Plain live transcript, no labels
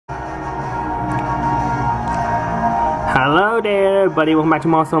everybody, welcome back to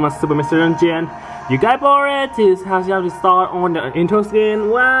Monster on my Super Mr. Dungeon. You guys bored? Is how you have to start on the intro screen?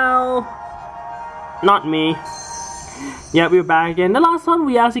 Well, not me. Yeah, we're back again. The last one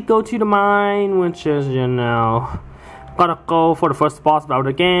we actually go to the mine, which is, you know, gotta go for the first boss battle of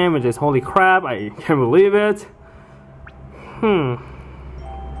the game, which is holy crap, I can't believe it.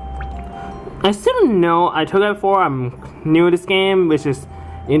 I still don't know, I told you before, I'm new to this game, which is,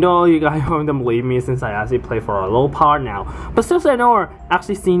 you know, you guys don't believe me since I actually play for a low part now. But since I know or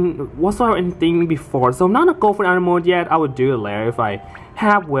actually seen whatsoever anything before, so I'm not gonna go for another mode yet. I would do it later if I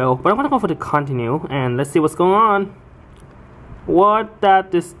have will. But I'm gonna go for the continue and let's see what's going on. What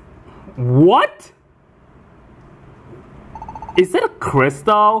is that a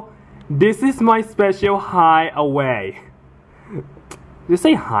crystal? This is my special hideaway. Did you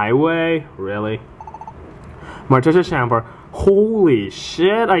say highway? Really? My treasure chamber. Holy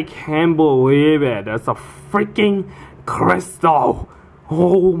shit, I can't believe it. That's a freaking crystal.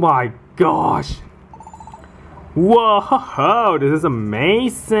 Oh my gosh. Whoa, this is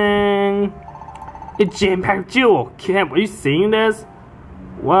amazing. It's jam-packed jewel. Camp, are you seeing this?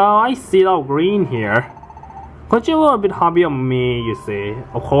 Well, I see it all green here. But you're a little bit happy on me, you see.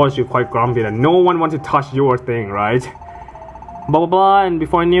 Of course, you're quite grumpy that no one wants to touch your thing, right? Blah blah blah, and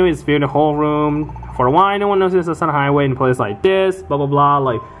before I knew it, it's filled the whole room. For a while, no one knows there's a sun highway in a place like this. Blah blah blah.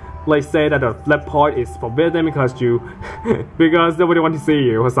 Like say that the left part is forbidden because because nobody wants to see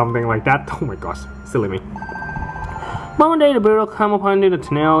you or something like that. Oh my gosh, silly me. But one day the bird will come upon the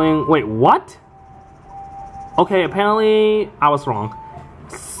tunneling. Wait, what? Okay, apparently I was wrong.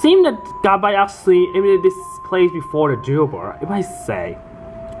 Seemed that Digby actually imitated this place before the jailbird, if I say.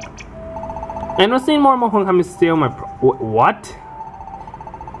 And we're seeing more and more coming steal my what?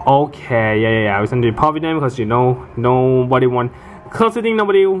 Okay, yeah. I was gonna do probably them because you know nobody want. Considering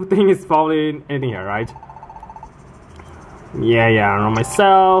nobody think it's probably anything here, right? Yeah, I don't know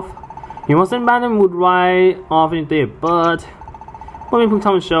myself. He wasn't bad and would ride off in it, but when people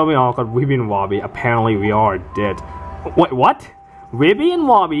come and show me all got Wibby and Wobby, apparently we are dead. Wait, what? Wibby and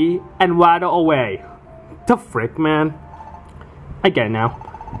Wobby and waddle away. The frick, man. I get it now.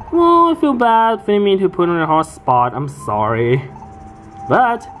 Well, I feel bad for me to put on a hard spot. I'm sorry.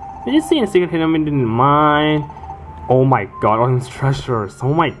 But we just see a secret hidden in the mine. Oh my god, all these treasures.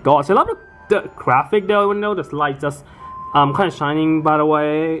 Oh my gosh. I love the graphic though, even though the light just kind of shining, by the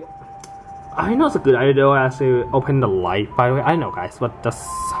way. I know it's a good idea though, actually open the light, by the way. I know guys, but just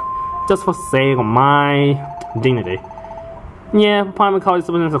for sake of my dignity. Yeah, Part5 call this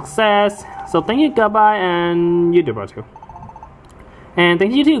a success. So thank you, goodbye, and you do bro too. And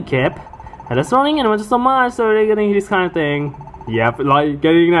thank you too, Kip. And that's running and I want you so much, so they're getting this kind of thing. Yep, like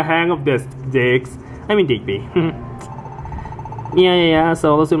getting the hang of this, Digby. yeah,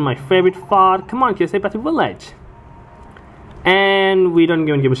 so those are my favorite thought. Come on, kids, head back to village. And we don't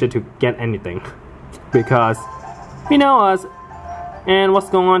even give a shit to get anything. Because we know us. And what's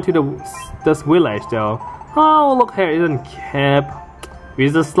going on to this village though? Oh, look here, isn't Kip. We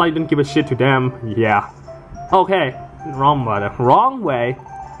just like don't give a shit to them. Yeah. Okay. Wrong button. Wrong way.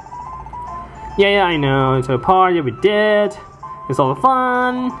 Yeah, I know. It's a party. We did. It's all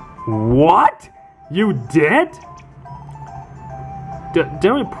fun. What? You did?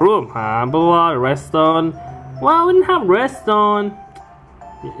 Didn't we prove, huh? Blah, redstone. Well, we didn't have redstone.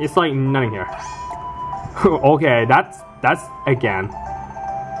 It's like nothing here. Okay, that's again.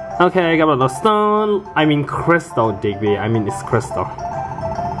 Okay, I got a little stone. I mean crystal, Digby. I mean it's crystal.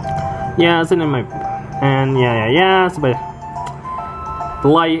 Yeah, it's in my. And yeah. So, but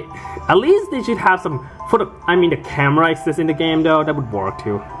like, at least they should have some for the. I mean, the camera exists in the game though. That would work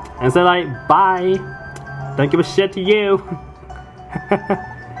too. And so like, bye. Don't give a shit to you.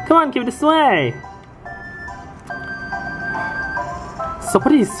 Come on, give it this way. So,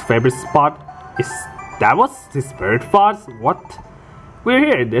 what is his favorite spot? Is that was his favorite spot? What? We're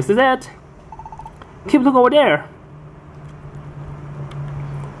here. This is it. Keep looking over there.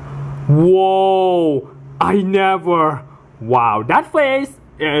 Whoa! I never. Wow, that face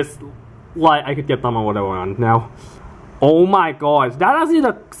is like I could get them on whatever one now. Oh my gosh, that is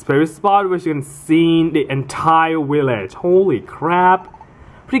the spirit spot where you can see the entire village. Holy crap!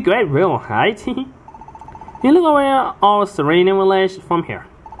 Pretty great, real, right? You look over here, all serene village from here.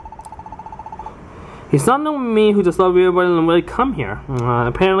 It's not me who just love you, but really come here.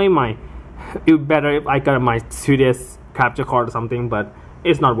 Apparently, it would be better if I got my 2DS capture card or something, but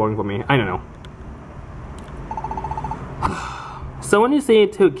it's not working for me. I don't know. So when you see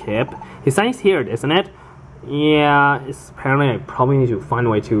it to Kip, his sign's here, isn't it? Yeah, it's apparently I probably need to find a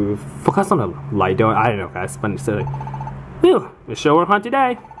way to focus on the light though. I don't know guys, but it's silly. Whew, the show worked hard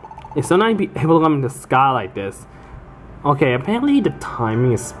today. It's so nice to be able to come in the sky like this. Okay, apparently the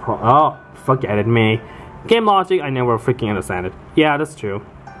timing is oh, forget it, me. Game logic, I never freaking understand it. Yeah, that's true.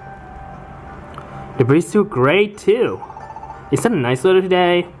 The breeze too great too. Is that a nice weather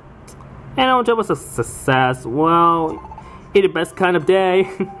today? And our job was a success. Well, it's the best kind of day.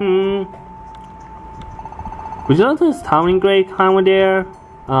 Would you like to this towering great clown over there?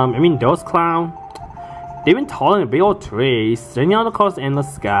 I mean those clowns. They've been taller than a big old tree, standing out across the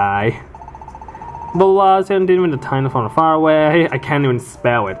endless sky. But didn't even the time from far away. I can't even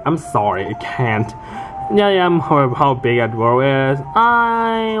spell it. I'm sorry, I can't. Yeah, I'm aware how big that world is.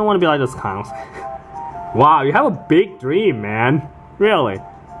 I want to be like those clowns. Wow, you have a big dream, man. Really.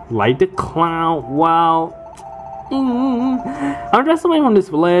 Like the clown, wow. I'm just away from this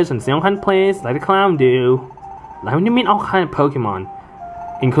village and see all kind of place like the clown do. Like when you meet all kind of Pokemon,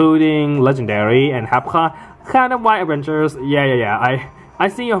 including legendary and have kind of wild adventures. Yeah. I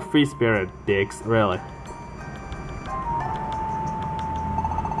see your free spirit, Diggs. Really.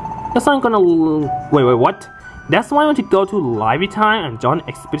 That's why I'm gonna. Wait, what? That's why I want to go to Lively Time and join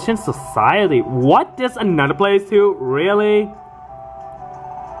Expedition Society. What? There's another place too? Really?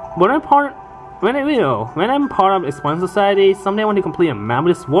 When I'm part of Expedition Society, someday I want to complete a map of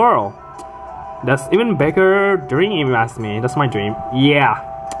this world. That's even bigger dream, if you ask me. That's my dream. Yeah.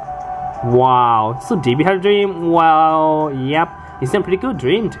 Wow. So Digby had a dream? Well, yep. It's a pretty good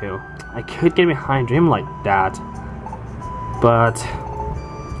dream too. I could get behind a dream like that. But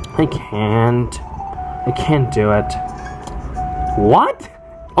I can't do it. What?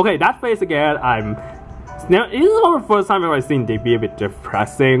 Okay, that face again, now, this is the first time I've ever seen Digby a bit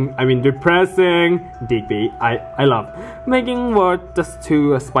depressing. I mean, depressing Digby. I love making word just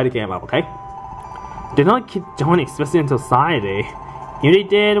to spice the game up, okay? Did not keep joining Expedition Society. If they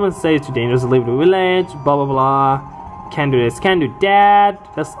did, when say it's too dangerous to leave the village, blah blah blah. Can't do this, can't do that.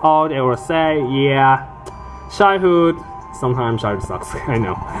 That's all they will say. Yeah. Childhood. Sometimes childhood sucks. I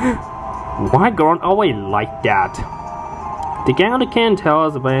know. Why grown always like that? The gang on the can tell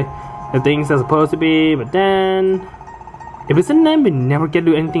us about the things they're supposed to be, but then if it's in them, we never get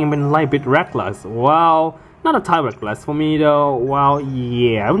to do anything but like a bit reckless. Well, not a type reckless for me though. Well,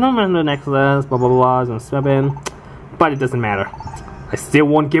 yeah, I remember the necklace, blah blah blah, and swapping, but it doesn't matter. I still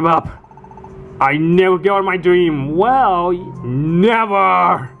won't give up. I never give up my dream. Well,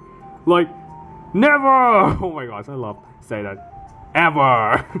 never. Like, never. Oh my gosh, I love say that.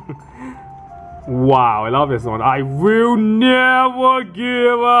 Ever. Wow, I love this one. I will never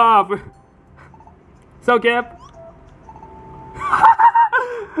give up. So, Kip.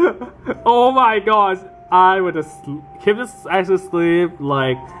 Oh my gosh, I would just keep this actually sleep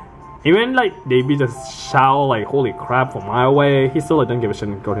like. Even like Digby just shout like holy crap from my way. He still like don't give a shit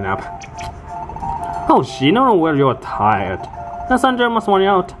and go to nap. Oh shit, no where you're tired. That's Sandra must want you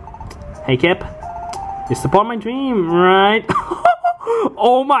out. Hey Kip, you support my dream, right?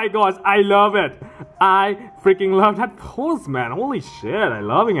 Oh my gosh, I love it. I freaking love that pose, man. Holy shit, I'm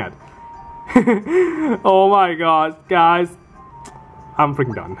loving it. Oh my gosh, guys. I'm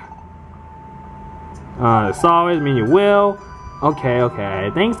freaking done. Sorry, I mean you will. Okay.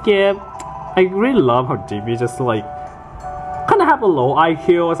 Thanks, Kip. I really love how Digby just like kind of have a low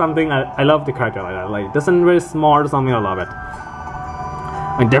IQ or something. I love the character like that. Like doesn't really smart or something. I love it.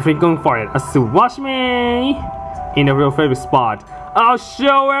 I'm definitely going for it. So watch me in a real favorite spot. I'll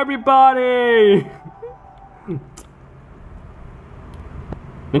show everybody.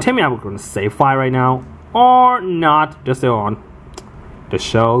 You tell me I'm going to save file right now or not? They're still on. The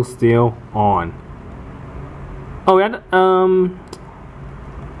show's still on. Oh yeah,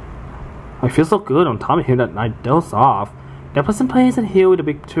 I feel so good on top of here that I doze off. The pleasant place and hill with a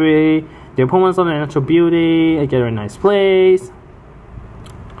big tree. The opponents on the natural beauty. I get a nice place.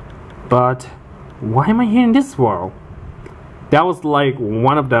 But why am I here in this world? That was like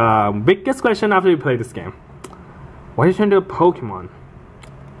one of the biggest questions after you play this game. Why did you turn to a Pokemon?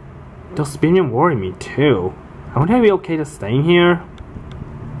 Those spinning worry me too. I wonder if it'd be okay to staying here.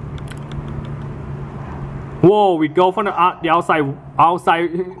 Whoa, we go from the outside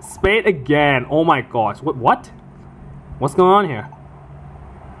space again. Oh my gosh. What? What's going on here?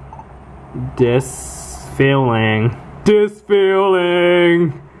 This feeling.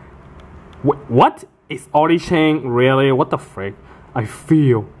 What? It's already changed? Really? What the frick? I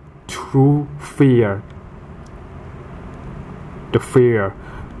feel true fear. The fear.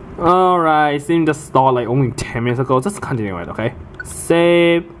 Alright, it seemed to start like only 10 minutes ago. Just continue it, okay?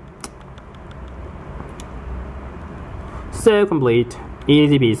 Save. So complete.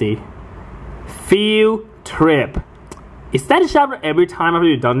 Easy peasy. Field trip. Is that a chapter every time after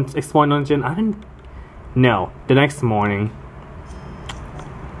you're done exploring dungeon? I didn't know. The next morning.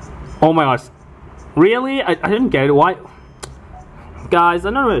 Oh my gosh. Really? I didn't get it. Why? Guys,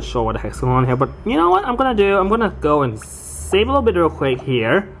 I'm not really sure what the heck's going on here, but you know what I'm gonna do? I'm gonna go and save a little bit real quick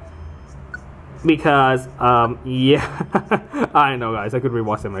here. Because, yeah, I know guys, I could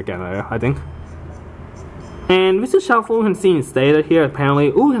rewatch them again, I think. And Mr. Shuffle can see instated here apparently.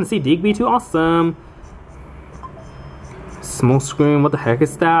 Ooh, we can see Digby too, awesome. Smoke screen, what the heck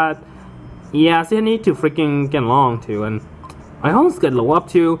is that? Yeah, so I need to freaking get along too, and I almost get low up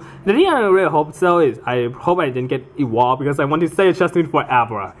too. The thing I really hope so is I hope I didn't get evolved because I want to stay Jasmine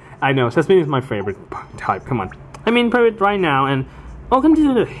forever. I know, Jasmine is my favorite type, come on. I mean, favorite right now, and I'll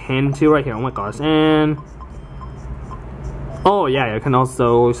continue the hand too right here, oh my gosh, and... Oh yeah, I can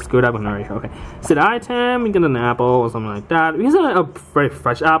also screw it up on right here, okay. Set item, we get an apple or something like that. We get a very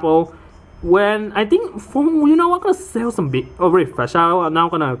fresh apple. When I think, you know, I'm gonna sell some very fresh apple. I'm now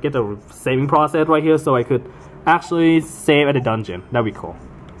gonna get the saving process right here so I could actually save at the dungeon. That'd be cool.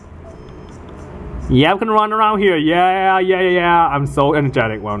 Yeah, I can run around here. Yeah. I'm so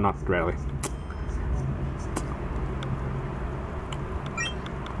energetic. Well, not really.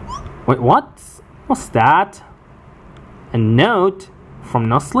 Wait, what? What's that? A note from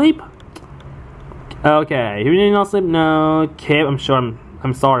No Sleep? Okay, you did not sleep. No, Kip, I'm sure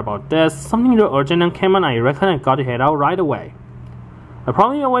I'm sorry about this. Something real urgent and came and I reckon I got to head out right away. I'll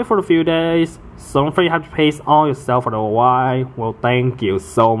probably be away for a few days, so I'm afraid you have to pace all yourself for a while. Well, thank you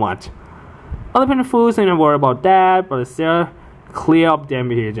so much. Other pin foods, don't worry about that, but it's there. Clear up damn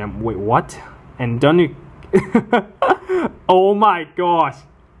behavior jam. Wait, what? And don't you... Oh my gosh.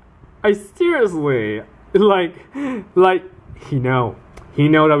 I seriously... Like, he know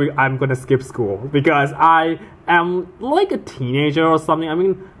that I'm gonna skip school because I am like a teenager or something. I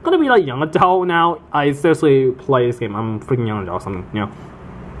mean, gonna be like young adult now. I seriously play this game. I'm freaking young adult or something, you know.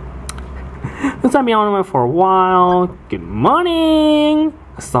 Since I've been on for a while. Good morning.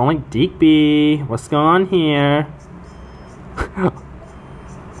 I sound like Digby. What's going on here?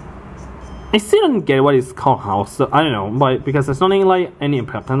 I still don't get what it's called house. So I don't know, but because there's nothing like any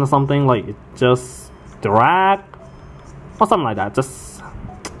important or something. Like it just drag or something like that. Just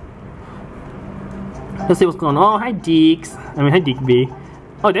let's see what's going on. Oh, hi Deeks. Hi Digby.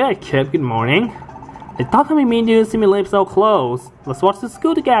 Oh, there, kid. Good morning. I thought I mean you see me live so close. Let's watch the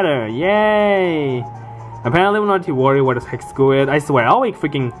school together. Yay! Apparently, we're not too worried what the heck school is. I swear, I always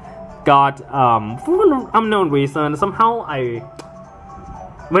freaking got for an unknown reason. Somehow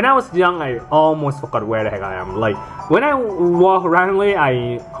when I was young, I almost forgot where the heck I am. Like when I walk randomly,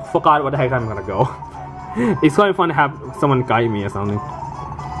 I forgot what the heck I'm gonna go. It's quite fun to have someone guide me or something.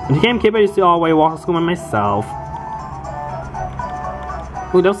 When you came kid, I used to always walk to school by myself.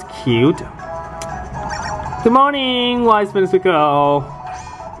 Oh, that was cute. Good morning, wise Miss Girl.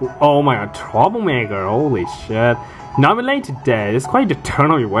 Oh my god, troublemaker, holy shit. Not been late today, it's quite the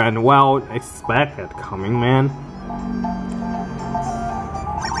turn of event. Well expected coming, man.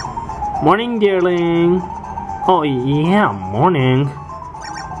 Morning, dearling. Oh yeah, morning.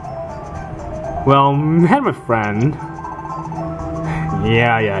 Well, met my friend.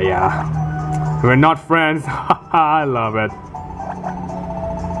 Yeah. We're not friends, I love it.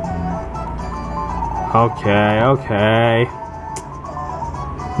 Okay.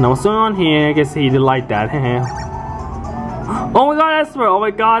 Now what's going on here? I guess he did like that. Oh my god, Esper! Oh my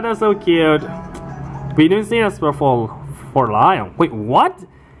god, that's so cute. We didn't see Esper for Lion. Wait, what?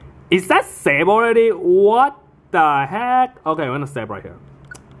 Is that save already? What the heck? Okay, we're gonna save right here.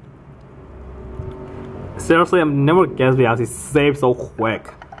 Seriously, I've never guessed we actually save so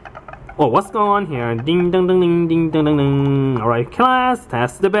quick. Oh, what's going on here? Ding ding ding ding ding ding ding ding. Alright, class,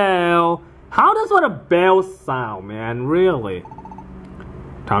 test the bell. How does what a bell sound, man? Really?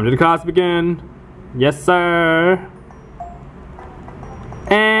 Time to the class begin. Yes, sir.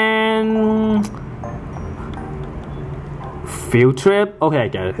 And field trip. Okay, I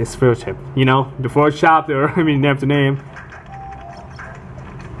get it. It's field trip. You know, the first chapter. I mean, name to name.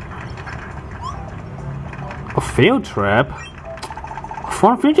 A field trip.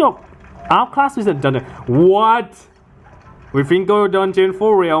 For future, our class is a dungeon. What? We think go to dungeon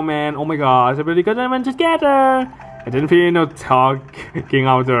for real, man. Oh my gosh, I really got them together. I didn't feel no talking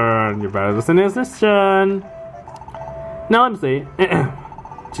out there. You better listen to this session. Now let me see.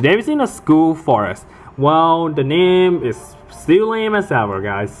 Today we're in a school forest. Well, the name is still lame as ever,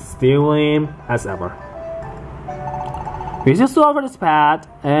 guys. Still lame as ever. We just saw over this path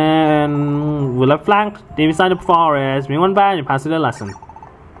and we left flank deep inside the forest. We went back and passed the lesson.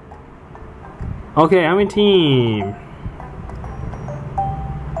 Okay, I'm in team.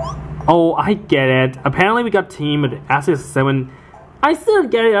 Oh, I get it. Apparently we got team with access 7. I still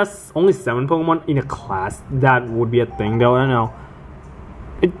get it as only 7 Pokemon in a class. That would be a thing though, I don't know.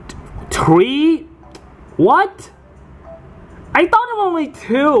 3? What? I thought there were only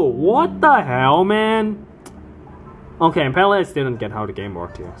 2. What the hell, man? Okay, apparently I still didn't get how the game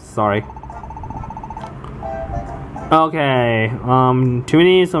worked here. Sorry. Okay, 2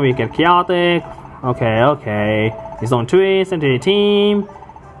 minutes, so we get chaotic. Okay. It's on 2 into the team.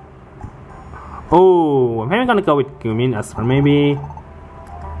 Oh, I'm maybe gonna go with Gumin as for maybe.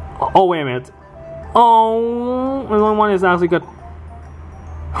 Oh, wait a minute. Oh, the only one is actually good.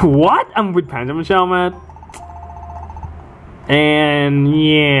 What? I'm with Pendulum Shell, man. And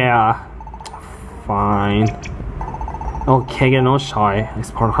yeah, fine. Okay, get no shy.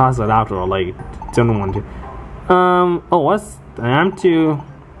 It's part of it after all. Like, don't want to. Oh, what's I'm to.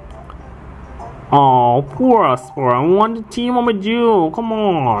 Oh, poor Sport. I want to team up with you. Come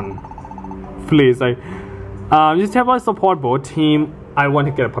on, please. Like, just have like support both team. I want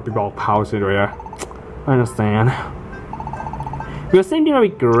to get a puppy ball pouch in there. I understand. Your same team will be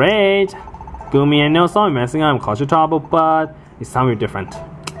great. Gumi, I know some messing up culture trouble, but it sounds different.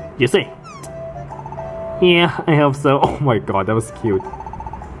 You see? Yeah, I hope so. Oh my god, that was cute.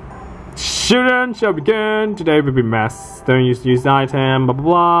 Shouldn't shall begin. Today will be mess. Don't use the item. Blah blah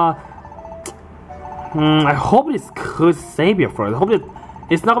blah. I hope this could save you first. I hope that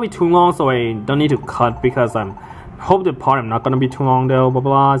it's not gonna be too long, so I don't need to cut because I hope the part I'm not gonna be too long though. Blah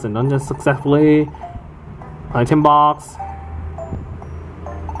blah. And done just successfully. Item box.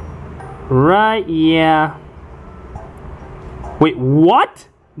 Right, yeah. Wait, what?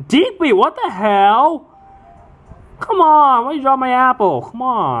 Digby, what the hell? Come on, why you drop my apple? Come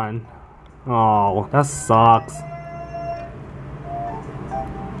on. Oh, that sucks.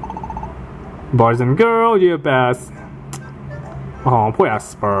 Boys and girls, you're best. Oh, poor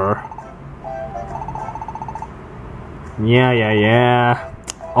Esper. Yeah.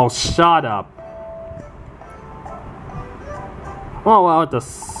 Oh, shut up. Oh, well,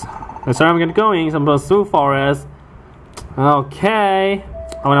 that's where I'm gonna go in some Blue Forest. Okay.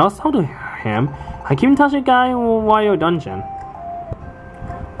 Oh, and I was talking to him. I keep in touch with a guy while you're dungeon.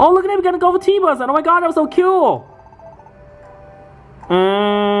 Oh, look at him, we're gonna go for T-Bus. Oh my god, that was so cool.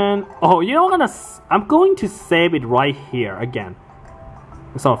 And oh, you know what? I'm going to save it right here again.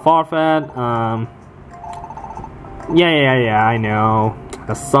 So Farfetch. Yeah, I know.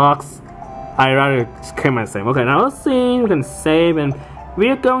 That sucks. I'd rather keep my save. Okay, now let's see. We can save, and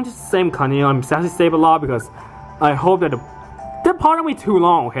we're going to same continue. I'm actually save a lot because I hope that that part will be too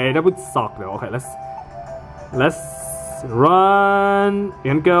long. Okay, that would suck though. Okay, let's run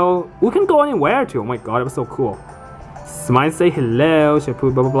and go. We can go anywhere too. Oh my god, that was so cool. Smile, say hello.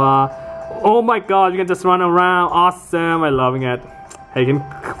 Shampoo, blah blah blah. Oh my god, you can just run around. Awesome, I'm loving it. Hey, you can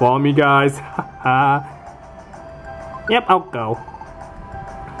follow me, guys. Yep, I'll go.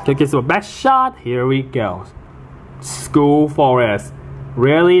 Okay, so best shot. Here we go. School forest.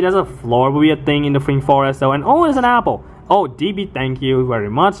 Really? There's a floor will be a thing in the Spring Forest though. And oh, there's an apple. Oh, DB, thank you very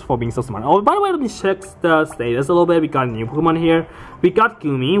much for being so smart. Oh, by the way, let me check the status a little bit. We got a new Pokemon here. We got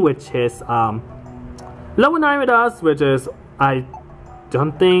Gumi, which is level 9 with us, which is I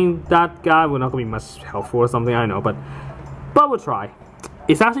don't think that guy will not gonna be much helpful or something. I know, but we'll try.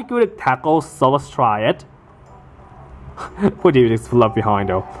 It's actually good at tackle, so let's try it. Poor DB is left behind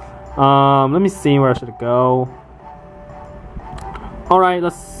though. Let me see where I should go. Alright,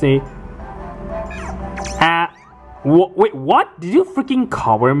 let's see. Wait, what? Did you freaking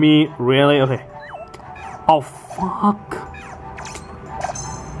cover me? Really? Okay. Oh, fuck.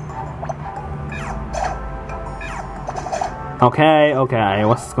 Okay,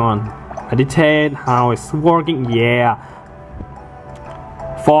 what's going on? Meditate, how it's working, yeah.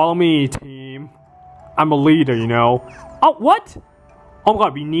 Follow me, team. I'm a leader, you know. Oh, what? Oh my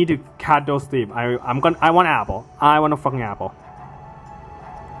god, we need to cut those team. I want apple. I want a fucking apple.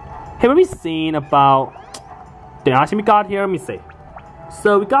 Hey, what have we seen about the item we got here? Let me see.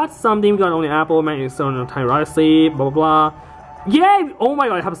 So we got something, we got only apple, man, it's on a thyroid seed, blah blah blah. Yay! Oh my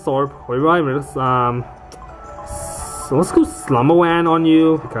god, I have a sword. Right, so let's go Slumberwan on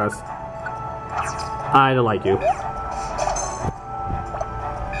you because I don't like you.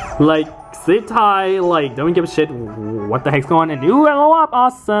 Like, sit tight, like, don't give a shit what the heck's going on, and you level up,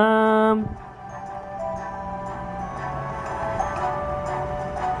 awesome!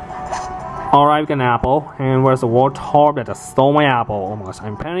 Alright, we got an apple, and where's the warthog that just stole my apple? Oh my gosh,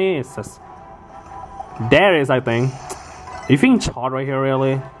 I'm penny, it's just... There it is, I think. You think charred right here,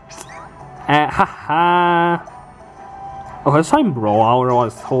 really? Haha! Oh, let's try and roll out,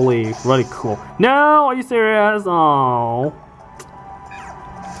 it's totally, really cool. No, are you serious? Oh.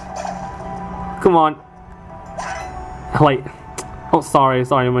 Come on. Like, oh, sorry,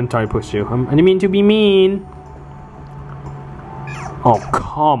 I didn't try to push you. I didn't mean to be mean. Oh,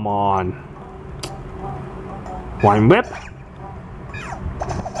 come on. Wine whip.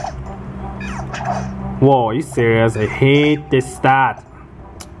 Whoa, are you serious? I hate this stat.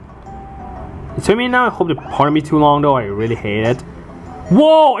 It took me now. I hope it part me too long though. I really hate it.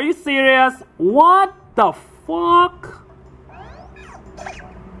 Whoa, are you serious? What the fuck?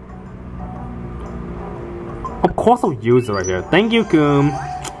 Of course I'll use it right here. Thank you, Goom.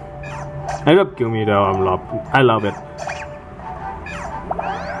 I love Goomy though. I love it.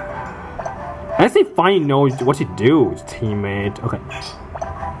 I say finally know what you do, teammate. Okay.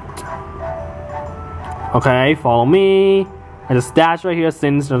 Okay, follow me. I just dash right here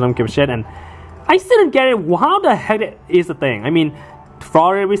since I don't give a shit, and I still don't get it. How the heck is the thing? I mean,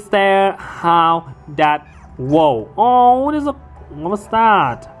 Florida is there. How that? Whoa! Oh, what was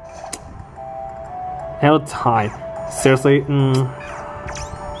that? Hell time. Seriously?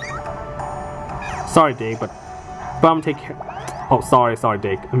 Sorry, Dig, but I'm take care. Oh, sorry,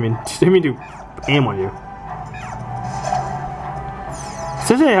 Dig. I mean, didn't mean to aim on you.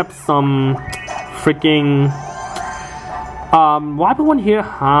 Since I have some freaking why put one here?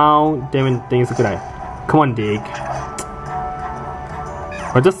 How damn things are good at? Come on, Dig.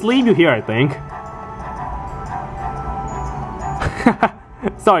 Or just leave you here, I think.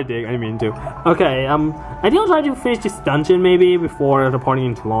 Sorry, Dig, I didn't mean to. Okay, I think I'll try to finish this dungeon maybe before the party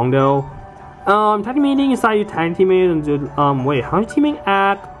into long though. Tag meeting inside your tag teammate and do, wait, how does teammate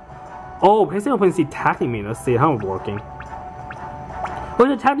act? Oh, PlayStation Open see tag meeting. Let's see how it's working. What's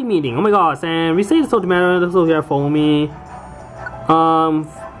the tag meeting? Oh my gosh, and we say the social matter, so here follow me.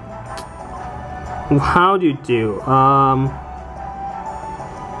 How do you do?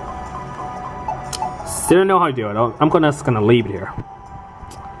 Still don't know how to do it. I'm just gonna leave it here.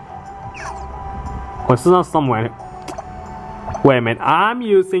 Oh, this is not somewhere. Wait a minute, I'm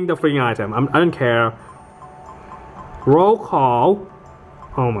using the freaking item. I don't care. Roll call.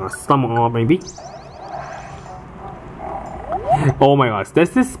 Oh my god, summon off maybe. Oh my gosh,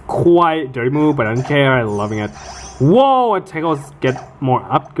 this is quite dirty move, but I don't care. I'm loving it. Whoa, I take us get more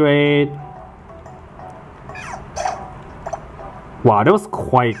upgrade. Wow, that was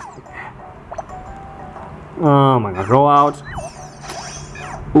quite. Oh my god, roll out.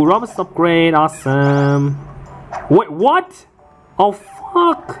 Ooh, Robert's upgrade, awesome. Wait, what? Oh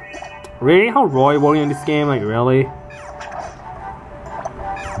fuck! Really? How Roy working in this game? Like really?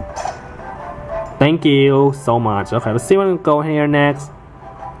 Thank you so much. Okay, let's see what we can go here next.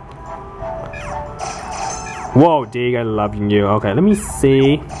 Whoa, Dig, I love you. Okay, let me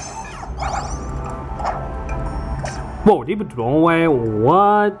see. Whoa, Dig thrown away.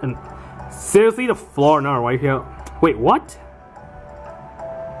 What? And seriously, the floor now right here. Wait, what?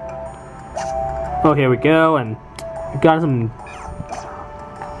 Oh, here we go, and we got some.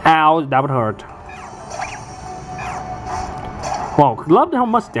 Ow, that would hurt. Wow, love how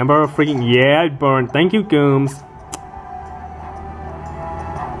much Denver freaking yeah, it burned. Thank you, Gooms.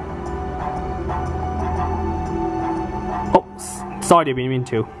 Oh, sorry, didn't mean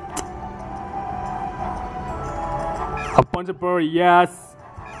to. A bunch of bird, yes.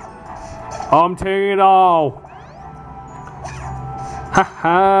 I'm taking it all.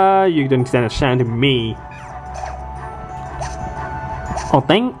 Haha, you didn't stand a chance to me. Oh,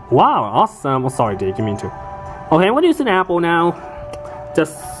 wow, awesome. Oh, sorry, Dig, you mean to. Okay, I'm gonna use an apple now.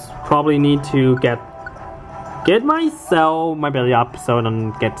 Just probably need to get my belly up so I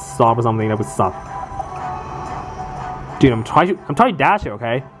don't get soft or something that would suck. Dude, I'm trying to dash it,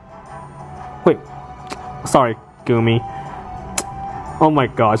 okay? Wait, sorry, Goomy. Oh my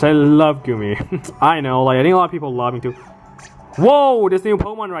gosh, I love Goomy. I know, like I think a lot of people love me too. Whoa, there's a new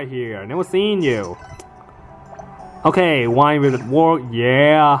Pokemon right here. Never seen you. Okay, why will it work?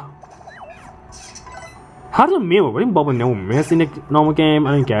 Yeah. How does it mirror? Wouldn't Bubble no miss in the normal game?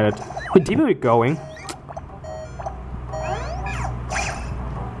 I don't get it. Where deep are we going?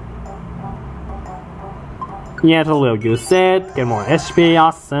 Yeah, totally use it. Get more HP,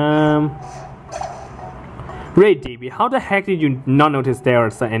 awesome. Great, Digby. How the heck did you not notice there are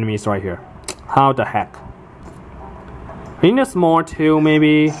some enemies right here? How the heck? I think there's more too,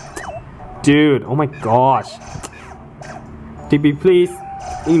 maybe. Dude, oh my gosh. Digby, please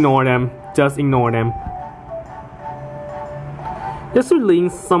ignore them. Just ignore them. There's a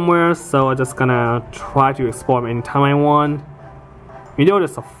link somewhere, so I'm just gonna try to explore them anytime I want. You know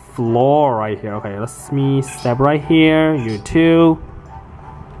there's a floor right here. Okay, let's me step right here. You too.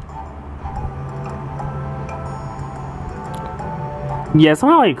 Yeah,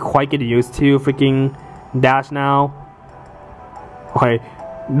 somehow I quite get used to freaking dash now. Okay,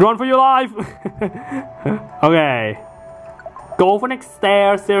 run for your life! Okay. Go for next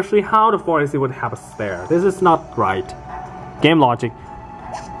stair. Seriously, how the forest would have a stair? This is not right. Game logic.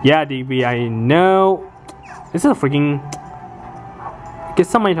 Yeah, DB, I know. This is a freaking. I guess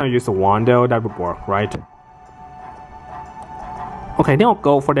somebody trying to use a wand though, that would work, right? Okay, then I'll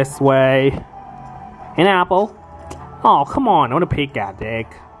go for this way. An apple. Oh, come on, I want to pick at Dick.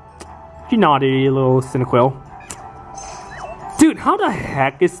 You naughty little Cinequil. Dude, how the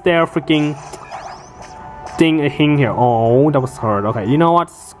heck is there freaking thing here? Oh, that was hurt. Okay, you know what?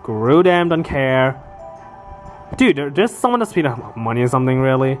 Screw them, don't care. Dude, there's someone that's paid money or something,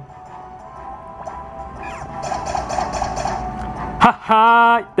 really?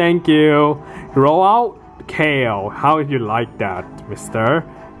 Haha, thank you. Roll out kale. How would you like that, mister?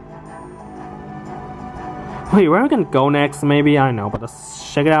 Wait, where are we gonna go next? Maybe, I don't know, but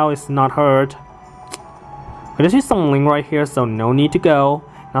let's check it out. It's not hurt. There's just some link right here, so no need to go.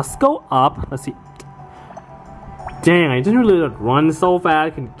 Now let's go up. Let's see. Dang, I didn't really run so fast. I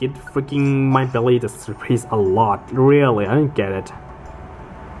can get freaking my belly to surprise a lot. Really, I didn't get it.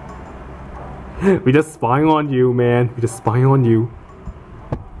 We just spying on you, man. We just spying on you.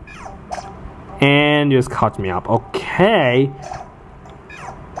 And you just caught me up. Okay.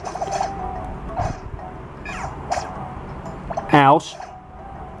 Ouch.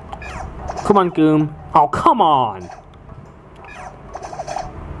 Come on, Goom. Oh, come on.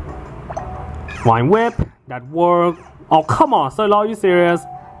 Wine whip. That worked. Oh, come on. So, are you serious?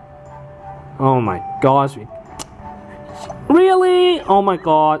 Oh my gosh. Really? Oh my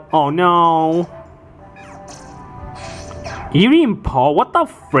god. Oh no. Eerie Paul? What the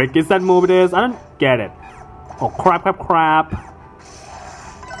frick is that move it is? I don't get it. Oh crap, crap, crap.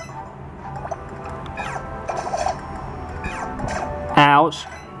 Ouch.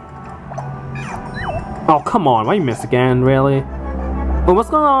 Oh come on, why you miss again, really? Oh, what's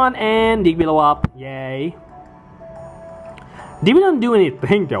going on? And Digby blow up. Yay. Digby don't do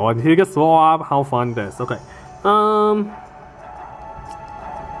anything though. He just blow up. How fun this. Okay.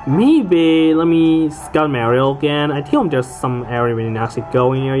 Maybe let me scout Mario again. I think there's some area we didn't actually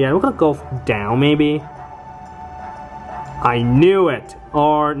go in here yet. We're gonna go down maybe. I knew it,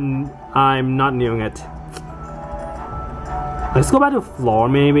 or I'm not knowing it. Let's go back to the floor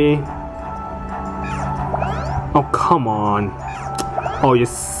maybe. Oh come on. Oh, you're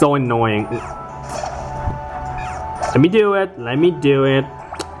so annoying. Let me do it. Let me do it.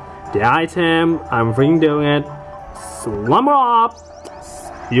 The item. I'm freaking doing it. Slumber up.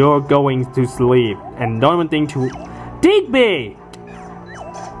 You're going to sleep. And don't even think to... Digby!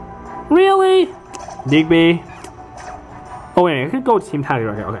 Really? Digby? Oh wait, I could go team tag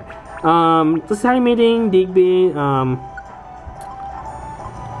right here. Okay. Just tag meeting, Digby.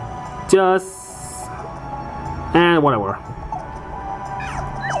 Just... And whatever.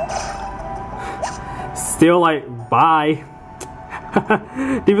 Still like, bye.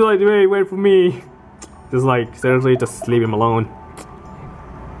 Digby like, wait for me. Just like, seriously, just leave him alone.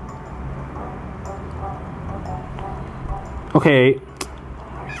 Okay,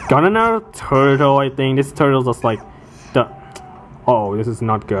 got another turtle. I think this turtle's just like the. Oh, this is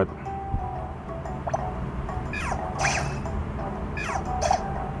not good.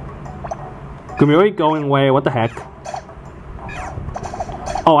 Gumiri going away. What the heck?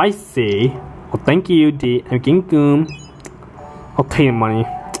 Oh, I see. Well, thank you, Goom. I'll take the money.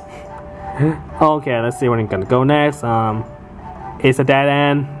 Okay, let's see where I'm gonna go next. It's a dead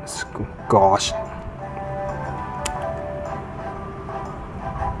end. Gosh.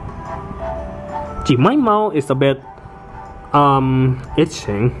 Gee, my mouth is a bit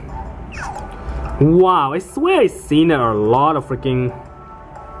itching. Wow, I swear I've seen it a lot of freaking.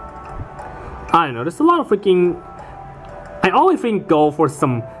 I don't know. There's a lot of freaking. I always think go for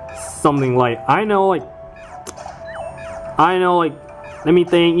something like I know like. Let me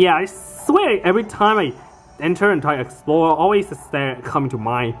think. Yeah, I swear every time I enter and try to explore, always is there coming to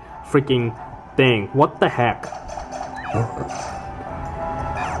my freaking thing. What the heck?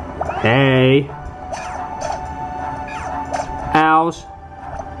 Hey. Ouch.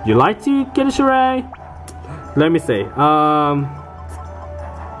 You like to get a charade? Let me see.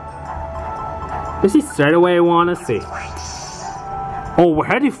 Is he straight away? I wanna see. Oh, we're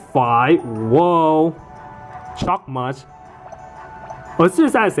heading 5. Whoa. Shock much. Oh, it's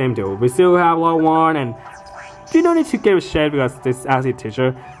just the same too. We still have level 1 and you don't need to give a shit because this is actually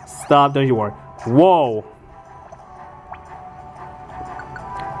teacher. Stop, don't you worry. Whoa.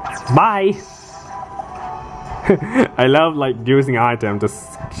 Bye. I love like using item to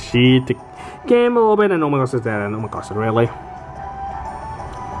cheat the game a little bit and oh my gosh it's dead and oh my gosh really.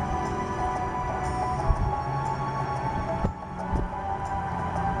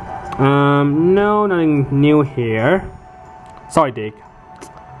 No, nothing new here. Sorry, Dick.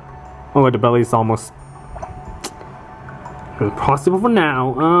 Oh, the belly is almost impossible for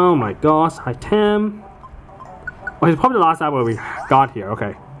now. Oh my gosh, item. Oh, it's probably the last time where we got here.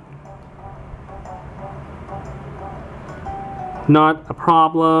 Okay. Not a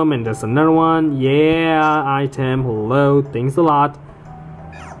problem. And there's another one. Yeah, item. Hello. Thanks a lot.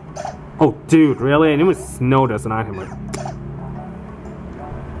 Oh, dude, really? I didn't even know there's an item. Right?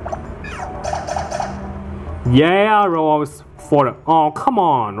 Yeah, roll out for the. Oh, come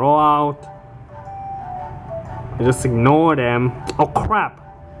on, roll out. I just ignore them. Oh, crap.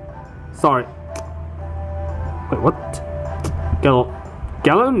 Sorry. Wait, what? Get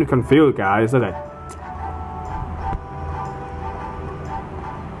a little confused, guys. Okay.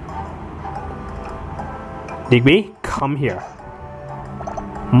 Digby, come here.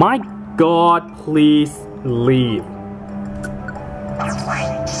 My God, please leave.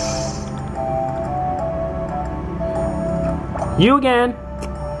 You again.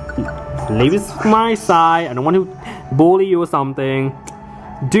 Leave this from my side. I don't want to bully you or something.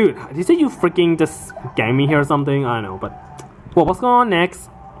 Dude, did you say you freaking just gang me here or something? I don't know, but... Well, what's going on next?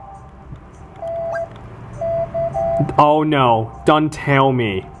 Oh no, don't tell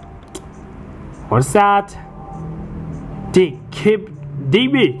me. What's that?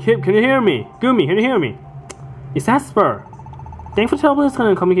 Digby, can you hear me? Gumi, can you hear me? It's Asper. Thanks for telling us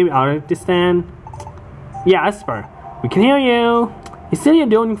to communicate out of distance. Yeah, Asper, we can hear you. You said you're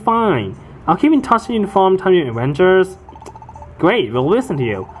doing fine. I'll keep in touch with you from time your adventures. Great, we'll listen to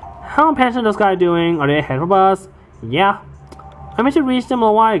you. How are Patch and those guys doing? Are they ahead of us? Yeah. I meant to reach them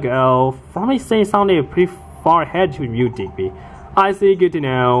a while ago. From what they say, sounded pretty far ahead with you, Digby. I see, good to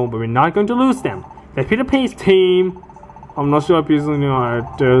know, but we're not going to lose them. They're Peter Pace team. I'm not sure if he's in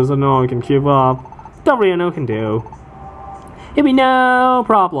there's no I can keep up. Don't really know what I can do. It'll be no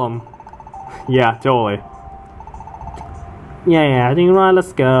problem. Yeah, totally. Yeah, I think right,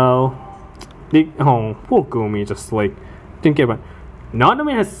 let's go. Oh, poor Gumi just like didn't get it. None of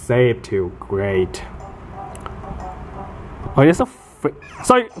me has saved too. Great. Oh, there's a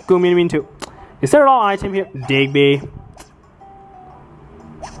sorry, Gumi, I mean too. Is there an item here? Digby.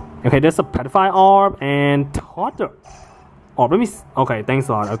 Okay, there's a Part5 orb and totter. Oh, let me. Okay, thanks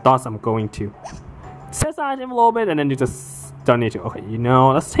a lot. I thought I'm going to set the item a little bit and then you just don't need to. Okay, you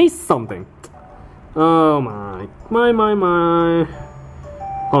know, let's taste something. Oh my.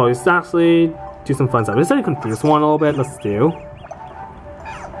 Oh, it's actually do some fun stuff. Let's actually confuse one a little bit. Let's do.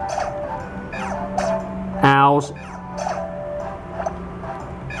 Ouch.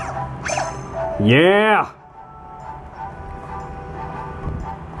 Yeah.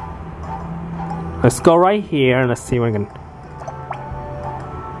 Let's go right here and let's see what I can.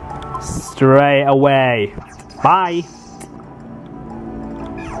 Straight away. Bye.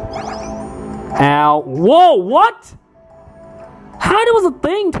 Ow. Whoa, what? How there was a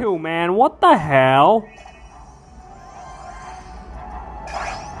thing too, man? What the hell?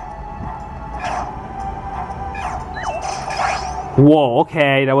 Whoa,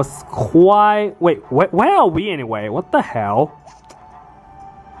 okay, that was quite... Wait, where are we anyway? What the hell?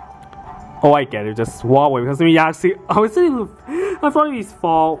 Oh, I get it, just walk away because we actually... I thought he's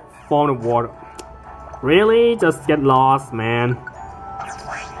fall in the water. Really? Just get lost, man.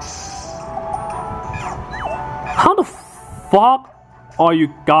 How the fuck are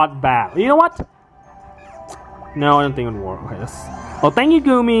you got back? You know what? No, I don't think it would work. Okay, let's... Oh, thank you,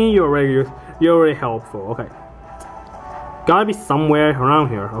 Gumi. You're really helpful. Okay. Gotta be somewhere around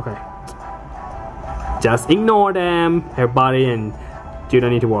here. Okay. Just ignore them, everybody, and you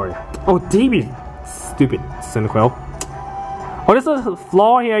don't need to worry. Oh, Digby, stupid Cynical. Oh, there's a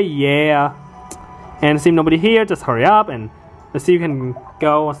floor here. Yeah. And see nobody here. Just hurry up and let's see if you can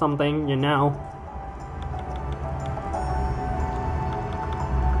go or something. You know.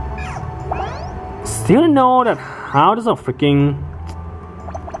 Still don't know that how does a freaking.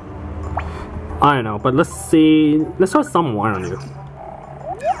 I don't know, but let's see. Let's try someone on you.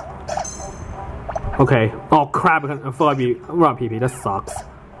 Okay. Oh crap! I thought I'd be around PP. That sucks.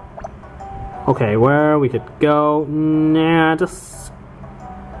 Okay, where we could go? Nah, just.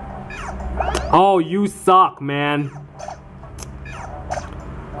 Oh, you suck, man.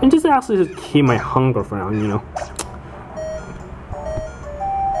 And just actually just keep my hunger for now, you know.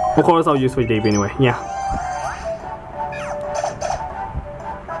 Of course, I'll use for Digby anyway. Yeah.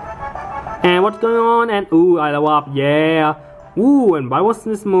 And what's going on? And ooh, I level up, yeah. Ooh, and why was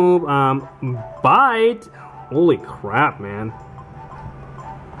this move? Bite. Holy crap, man.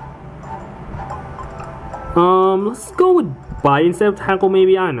 Let's go with bite instead of tackle.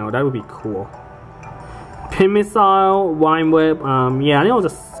 Maybe I don't know. That would be cool. Pin missile, wine whip. Yeah, I think I was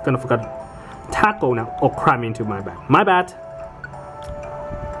just gonna forget tackle now. Oh crap! Into my bad. My bad.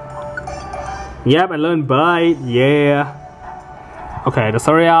 Yep, I learned bite. Yeah. Okay, let's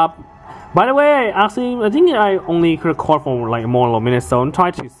hurry up. By the way, actually, I think I only could record for like more than a minute, so I'm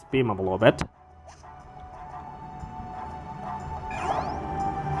trying to speed them up a little bit.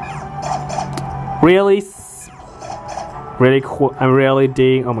 Really? Really cool. I'm really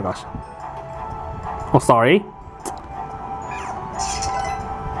digging. Oh my gosh. Oh, sorry.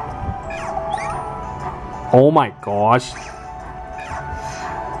 Oh my gosh.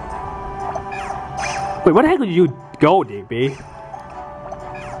 Wait, where the heck did you go, Digby?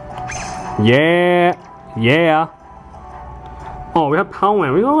 Yeah. Yeah. Oh, we have Power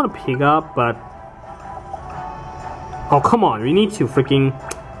Man. We don't want to pick up, but... Oh, come on. We need to freaking...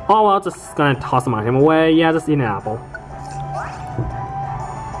 Oh, well, just gonna toss him away. Yeah, just eat an apple.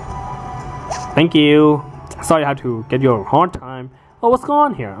 Thank you. Sorry I had to get you a hard time. Oh, what's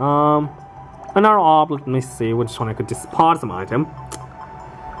going on here? Another orb. Let me see which one I could dispose some item.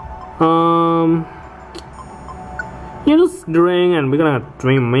 You just drink and we're gonna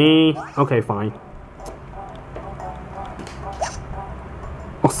drink me. Okay, fine.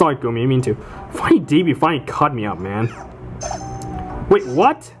 Oh, sorry, Gumi, I mean to. Funny DB finally cut me up, man. Wait,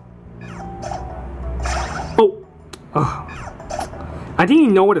 what? Oh. I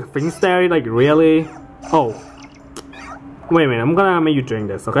didn't know what the thing's there, like, really? Oh. Wait a minute, I'm gonna make you drink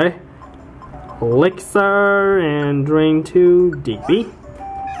this, okay? Elixir and drink to Digby.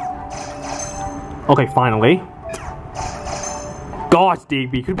 Okay, finally. Gosh,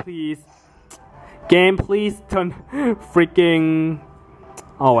 Digby, could you please... Game, please turn freaking...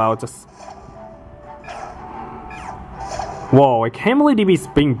 Oh well, just... Whoa, I can't believe DB's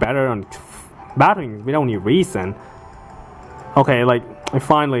being better on battling without any reason. Okay, like, I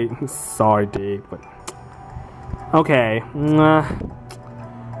finally... Sorry, Dig, but... Okay,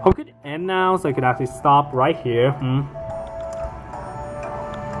 we could end now, so I could actually stop right here.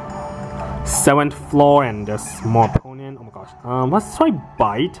 7th floor and there's more opponent. Oh my gosh. Let's try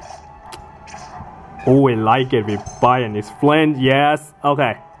bite. Oh, I like it with bite and it's flint. Yes.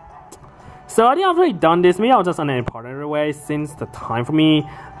 Okay. So I think I've already done this. Maybe I'll just end it in part anyway. Since the time for me,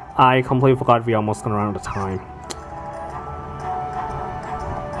 I completely forgot we almost gonna run out of time.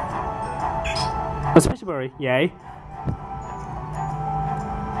 A special berry, yay.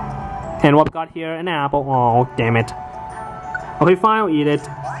 And what we got here? An apple. Oh, damn it. Okay, fine, I'll eat it.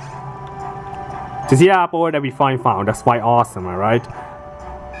 To see the apple that we finally found, that's quite awesome, alright?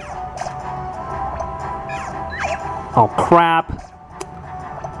 Oh, crap.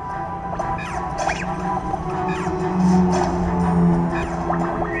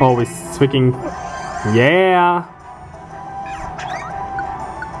 Oh, it's freaking... Yeah!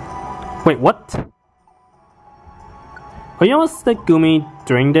 Wait, what? Oh, you know what's the Gumi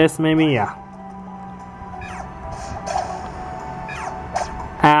drink this, maybe? Yeah.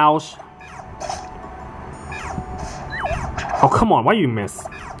 Ouch. Oh, come on, why you miss?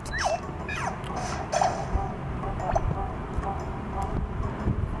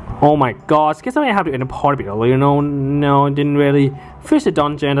 Oh my gosh, guess I might have to end the party earlier. No, didn't really finish the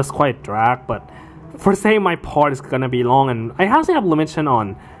dungeon, that's quite a drag, but for saying my part is gonna be long, and I actually have limitation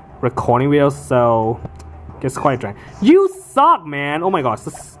on recording videos, so it's quite a drag. You suck, man! Oh my gosh,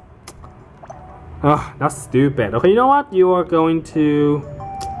 that's stupid. Okay, you know what? You are going to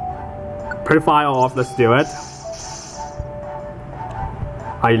purify off, let's do it.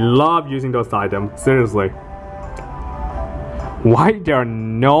 I love using those items, seriously. Why there are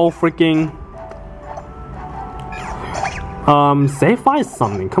no freaking... say find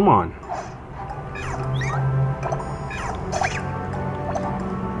something, come on.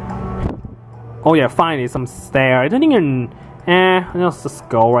 Oh yeah, finally, some stair. I don't even... let's just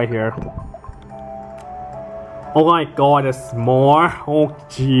go right here. Oh my god, there's more. Oh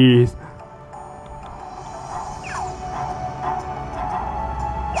jeez.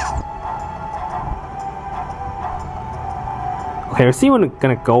 Okay, let's see when it's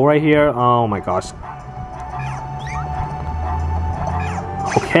gonna go right here. Oh my gosh.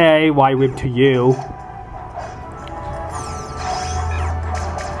 Okay, why whip to you?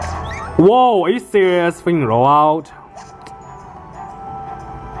 Whoa, are you serious? Freaking roll out.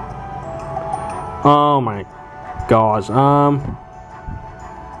 Oh my gosh.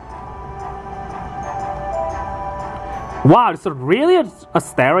 Wow, it's really a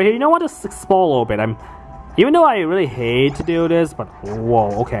stair right here. You know what? Just explore a little bit. Even though I really hate to do this, but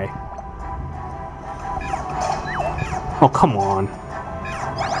whoa, okay. Oh, come on.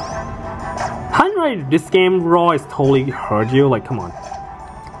 Hadn't this game raw is totally hurt you? Like, come on.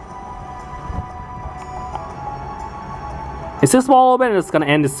 It's just a little bit and it's gonna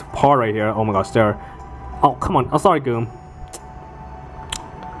end this part right here. Oh my gosh, there. Oh, come on. Oh, sorry, Goom.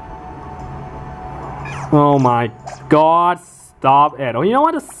 Oh my god, stop it. Oh, you know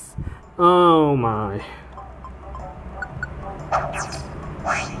what? Oh my.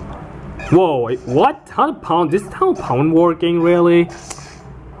 Whoa, wait, what? How the pound? This is how pound working, really?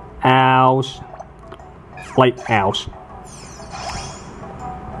 Ouch. Like, ouch.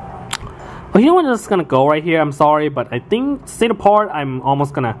 Oh, you know what? I'm just gonna go right here. I'm sorry, but I think to stay apart, I'm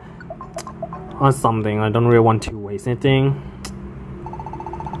almost gonna on something. I don't really want to waste anything.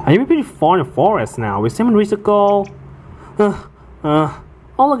 I'm pretty far in the forest now. We still haven't reached the goal. Oh,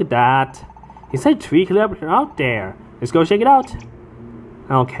 look at that. He said 3 kilometers out there. Let's go check it out.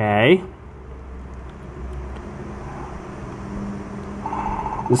 Okay.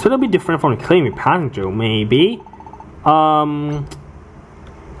 This will be different from the claim we passed through, maybe.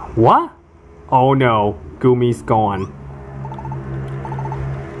 What? Oh no, Gumi's gone.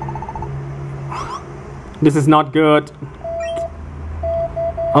 This is not good.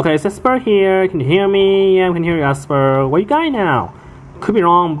 Okay, it's Esper here. Can you hear me? Yeah, I can hear you, Esper. Where you going now? Could be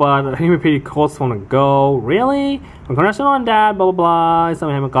wrong, but I think we're pretty close from the goal. Really? Congratulations on that, blah blah blah.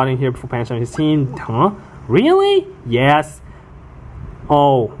 Someone haven't gotten here before Pan 16. Huh? Really? Yes.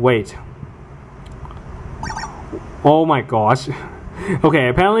 Oh, wait. Oh my gosh. Okay,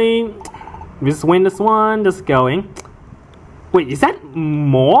 apparently we just win this one, just going. Wait, is that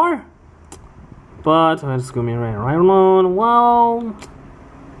more? But let's go right along. Well,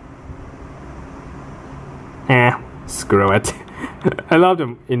 screw it. I love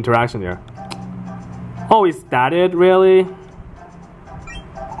the interaction here. Oh, is that it, really?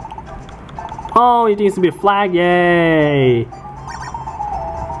 Oh, it needs to be a flag, yay!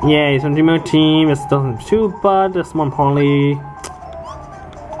 Yay, some more team is still too, but that's more importantly.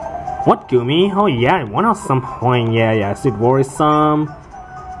 What, Gumi? Oh yeah, I won at some point. Yeah, it's worrisome.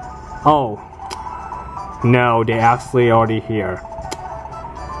 Oh. No, they actually already here.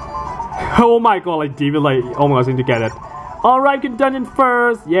 Oh my god, like Digby like almost seem to get it. Alright, get done in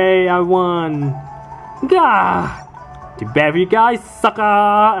first. Yay, I won. Gah! Too bad for you guys, sucker!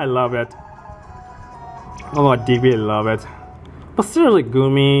 I love it. Oh my Digby, I love it. But seriously,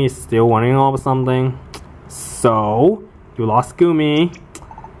 Gumi is still winning over something. So, you lost Gumi.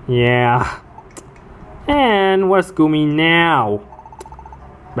 Yeah. And where's Gumi now?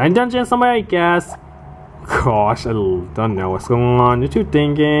 Back dungeon somewhere, I guess. Gosh, I don't know what's going on. You're too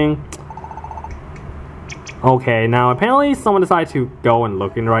thinking. Okay, now apparently someone decided to go and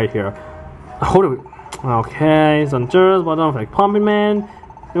look in right here. Hold on. Okay, some jurors, but don't like pumping man.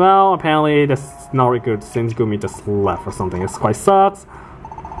 Well, apparently that's not really good since Gumi just left or something. It's quite sucks.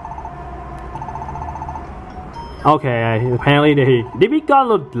 Okay, apparently they got a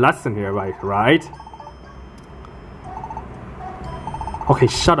little lesson here, right? Okay,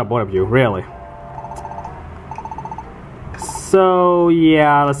 shut up, both of you, really. So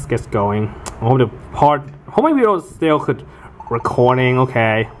yeah, let's get going. I hope the part. How many people still could recording?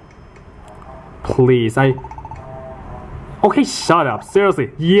 Okay, please, Okay, shut up.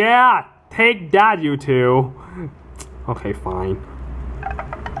 Seriously. Yeah, take that, you two. Okay, fine.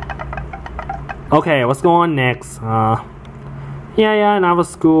 Okay, what's going on next? Yeah, another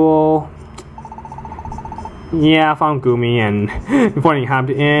school. Yeah, I found Gumi and reporting happened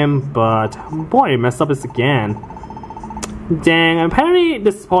to him, but boy, messed up this again. Dang, apparently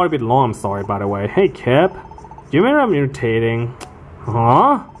this is probably a bit long, I'm sorry by the way. Hey Kip, do you remember I'm irritating?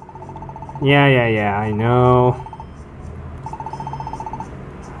 Huh? Yeah, I know.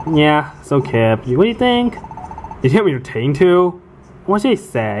 Yeah, so Kip, what do you think? Did you think I'm irritating too? What did he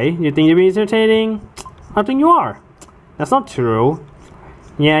say? You think you're being irritating? I think you are. That's not true.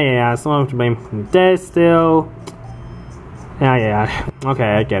 Yeah, someone to blame from dead still. Yeah. Okay,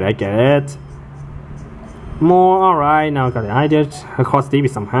 I get it. More, alright, now I got the idea across Digby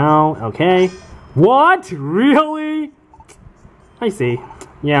somehow. Okay. What? Really? I see.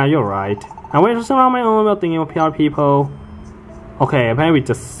 Yeah, you're right. I went to surround my own while thinking of PR people. Okay, apparently we're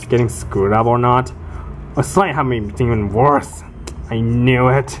just getting screwed up or not. It's like having me even worse. I knew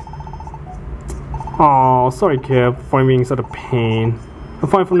it. Oh, sorry Kip for being such a pain. I'm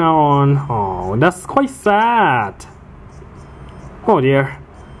fine from now on. Oh, that's quite sad. Oh dear.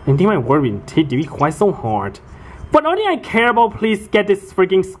 I think my word will take Digby quite so hard. But only I care about, please get this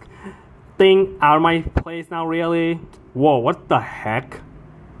freaking thing out of my place now, really? Whoa, what the heck?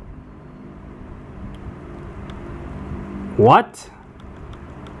 What?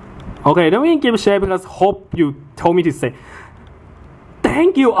 Okay, don't even give a shit because hope you told me to say.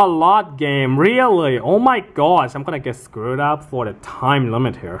 Thank you a lot, game, really. Oh my gosh, I'm gonna get screwed up for the time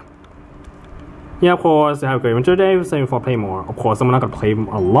limit here. Yeah, of course, have a great winter day. Same for play more. Of course, I'm not gonna play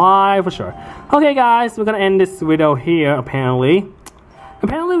alive for sure. Okay, guys, we're gonna end this video here. Apparently,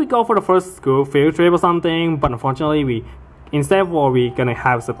 we go for the first school field trip or something, but unfortunately, we instead we're gonna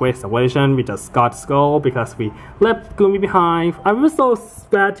have a great situation. We just got to go because we left Gumi behind. I was so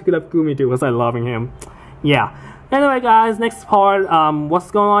sad to left Gumi too because I loving him. Yeah. Anyway, guys, next part,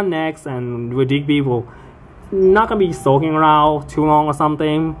 what's going on next, and with Digby will not gonna be soaking around too long or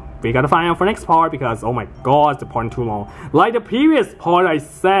something. We gotta find out for next part because oh my god, the part too long. Like the previous part, I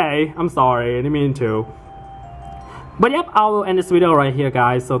say. I'm sorry, I didn't mean to. But yep, I will end this video right here,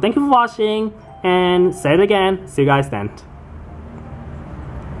 guys. So thank you for watching, and say it again. See you guys then.